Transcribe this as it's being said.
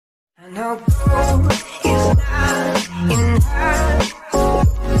No gold is not in her.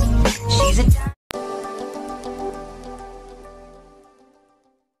 She's a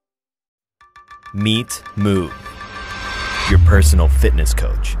Meet Move, your personal fitness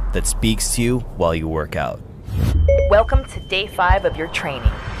coach that speaks to you while you work out. Welcome to day 5 of your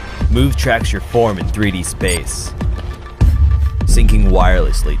training. Move tracks your form in 3D space, syncing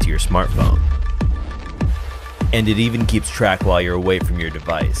wirelessly to your smartphone. And it even keeps track while you're away from your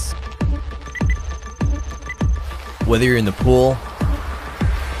device. Whether you're in the pool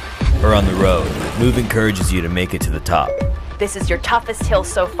or on the road, Move encourages you to make it to the top. This is your toughest hill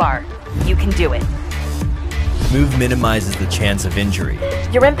so far. You can do it. Move minimizes the chance of injury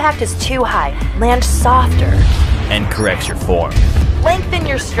Your impact is too high. Land softer. and corrects your form. Lengthen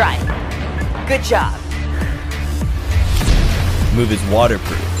your stride. Good job. Move is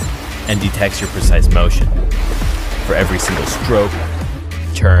waterproof and detects your precise motion for every single stroke,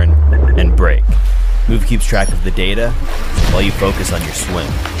 turn, and break. Move keeps track of the data while you focus on your swim.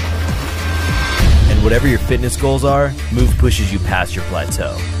 And whatever your fitness goals are, Move pushes you past your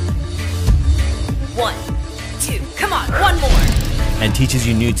plateau 1, 2, come on, one more. and teaches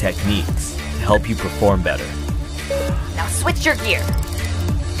you new techniques to help you perform better. Now switch your gear.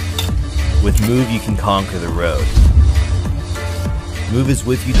 With Move, you can conquer the road. Move is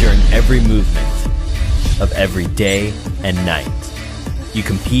with you during every movement of every day and night. You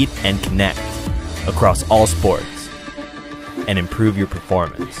compete and connect across all sports and improve your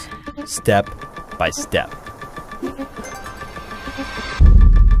performance step by step.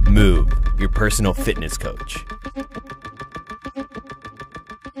 Move, your personal fitness coach.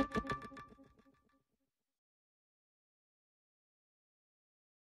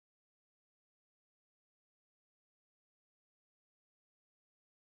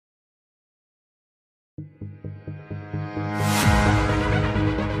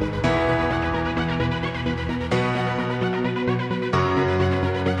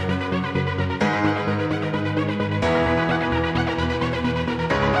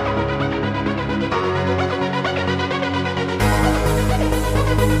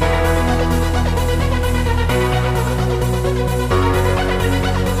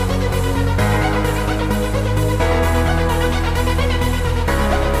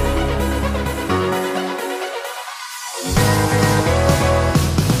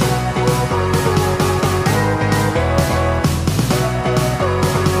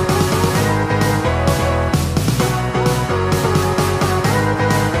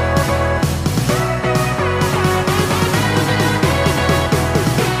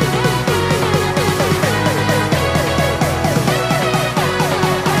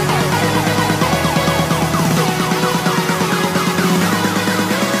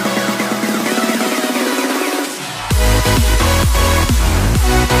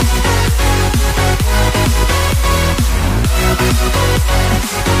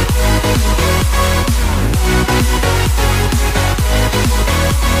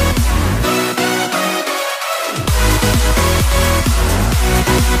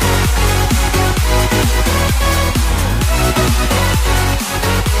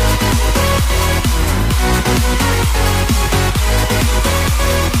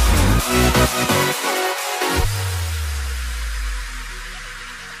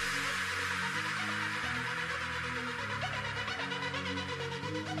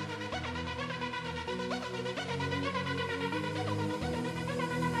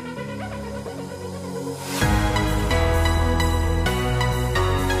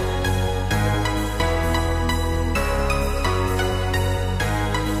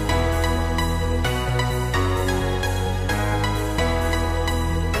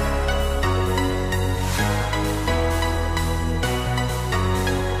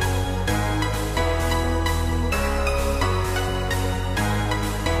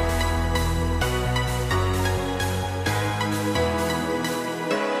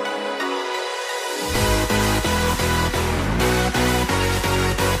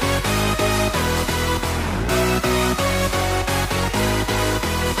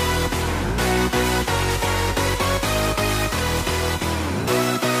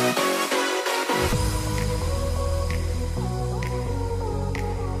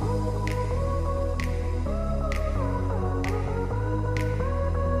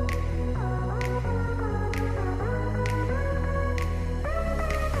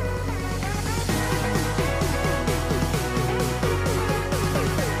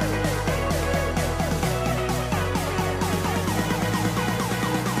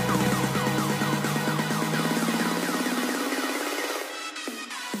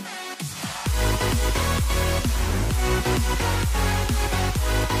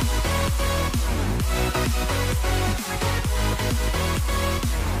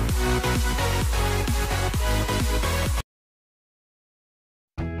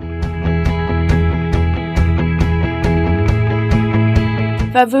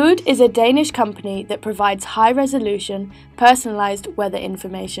 Vavood is a Danish company that provides high-resolution, personalised weather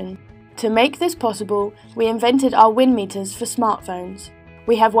information. To make this possible, we invented our wind meters for smartphones.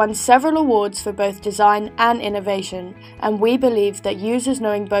 We have won several awards for both design and innovation, and we believe that users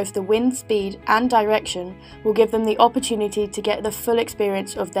knowing both the wind speed and direction will give them the opportunity to get the full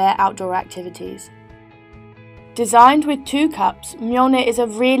experience of their outdoor activities. Designed with 2 cups, Mjolnir is a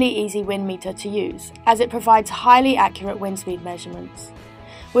really easy wind meter to use, as it provides highly accurate wind speed measurements.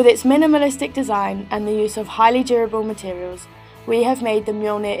 With its minimalistic design and the use of highly durable materials, we have made the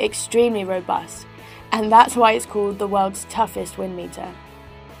Mjolnir extremely robust, and that's why it's called the world's toughest wind meter.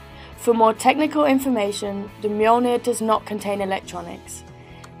 For more technical information, the Mjolnir does not contain electronics.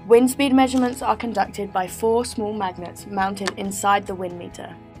 Wind speed measurements are conducted by 4 small magnets mounted inside the wind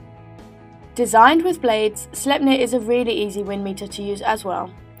meter. Designed with blades, Sleipnir is a really easy wind meter to use as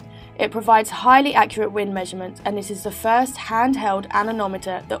well. It provides highly accurate wind measurements, and this is the first handheld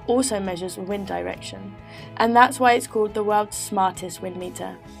anemometer that also measures wind direction, and that's why it's called the world's smartest wind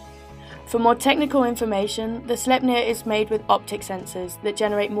meter. For more technical information, the Sleipnir is made with optic sensors that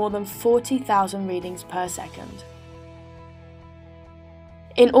generate more than 40,000 readings per second.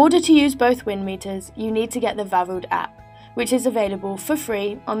 In order to use both wind meters, you need to get the Vavood app, which is available for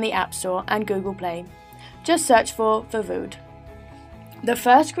free on the App Store and Google Play. Just search for Vavood. The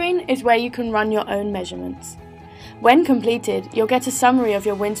first screen is where you can run your own measurements. When completed, you'll get a summary of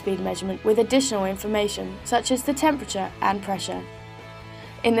your wind speed measurement with additional information, such as the temperature and pressure.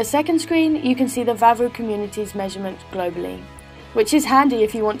 In the second screen, you can see the Vavood community's measurements globally, which is handy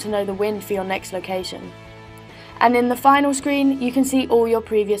if you want to know the wind for your next location. And in the final screen, you can see all your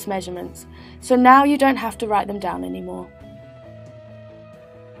previous measurements, so now you don't have to write them down anymore.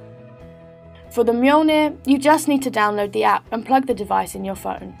 For the Mjolnir, you just need to download the app and plug the device in your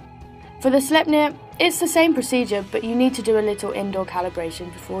phone. For the Sleipnir, it's the same procedure, but you need to do a little indoor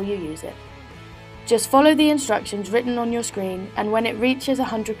calibration before you use it. Just follow the instructions written on your screen, and when it reaches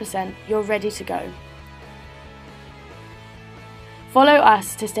 100%, you're ready to go. Follow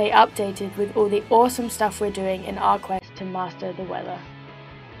us to stay updated with all the awesome stuff we're doing in our quest to master the weather.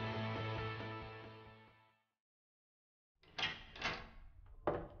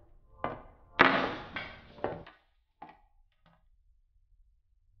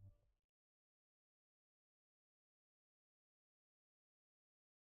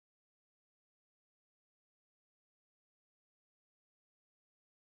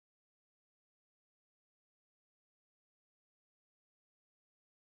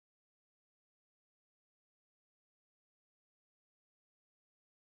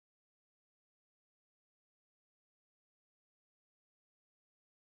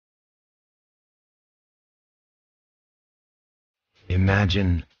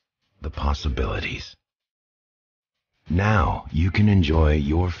 Imagine the possibilities. Now you can enjoy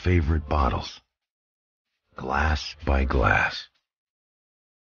your favorite bottles, glass by glass,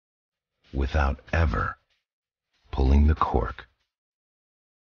 without ever pulling the cork.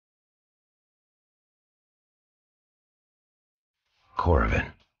 Coravin.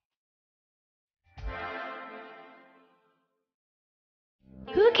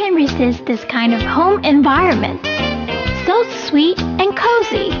 Who can resist this kind of home environment? So sweet and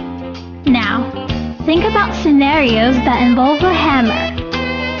cozy. Now, think about scenarios that involve a hammer.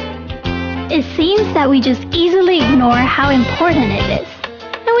 It seems that we just easily ignore how important it is,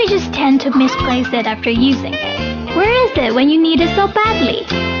 and we just tend to misplace it after using it. Where is it when you need it so badly?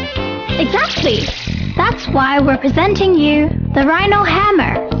 Exactly! That's why we're presenting you the Rhino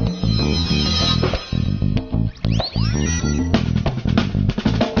Hammer.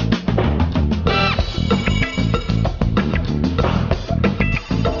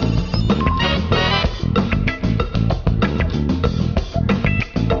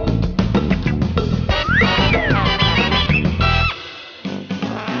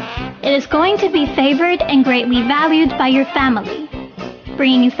 It is going to be favored and greatly valued by your family,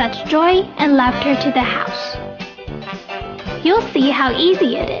 bringing such joy and laughter to the house. You'll see how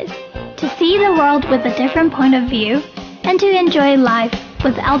easy it is to see the world with a different point of view and to enjoy life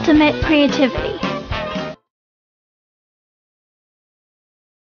with ultimate creativity.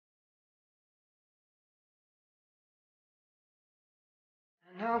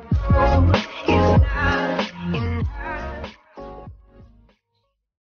 How cold